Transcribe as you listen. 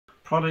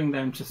prodding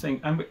them to think,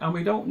 and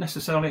we don't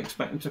necessarily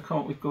expect them to come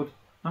up with good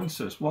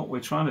answers. What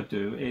we're trying to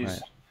do is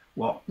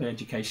what the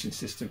education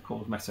system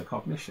calls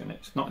metacognition.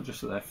 It's not just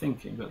that they're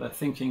thinking, but they're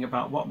thinking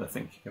about what they're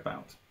thinking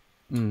about.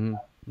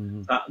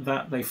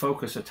 That they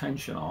focus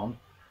attention on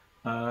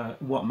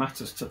what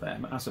matters to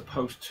them, as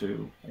opposed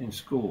to in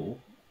school,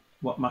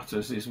 what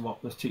matters is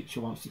what the teacher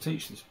wants to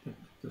teach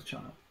the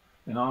child.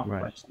 In our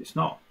place, it's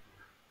not.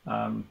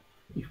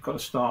 You've got to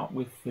start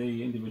with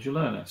the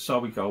individual learner. So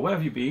we go, where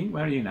have you been?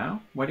 Where are you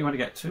now? Where do you want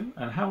to get to?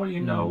 And how will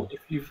you know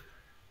if you've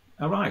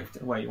arrived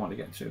at where you want to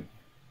get to?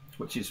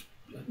 Which is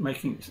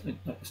making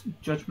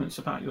judgments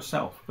about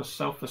yourself, because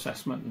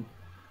self-assessment and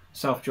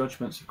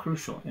self-judgments are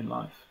crucial in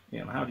life.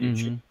 How do you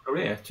choose a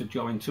career to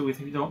go into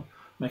if you don't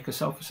make a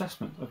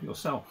self-assessment of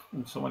yourself?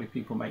 And so many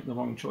people make the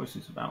wrong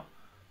choices about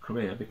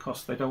career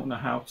because they don't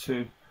know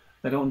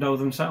they don't know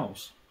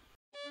themselves.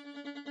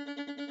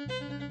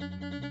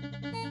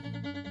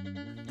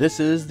 This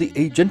is the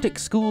Agentic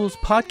Schools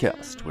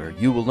Podcast, where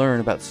you will learn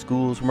about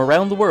schools from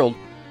around the world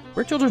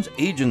where children's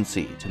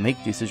agency to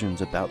make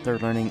decisions about their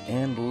learning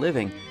and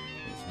living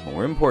is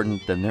more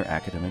important than their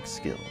academic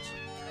skills.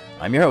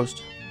 I'm your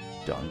host,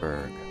 Don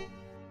Berg.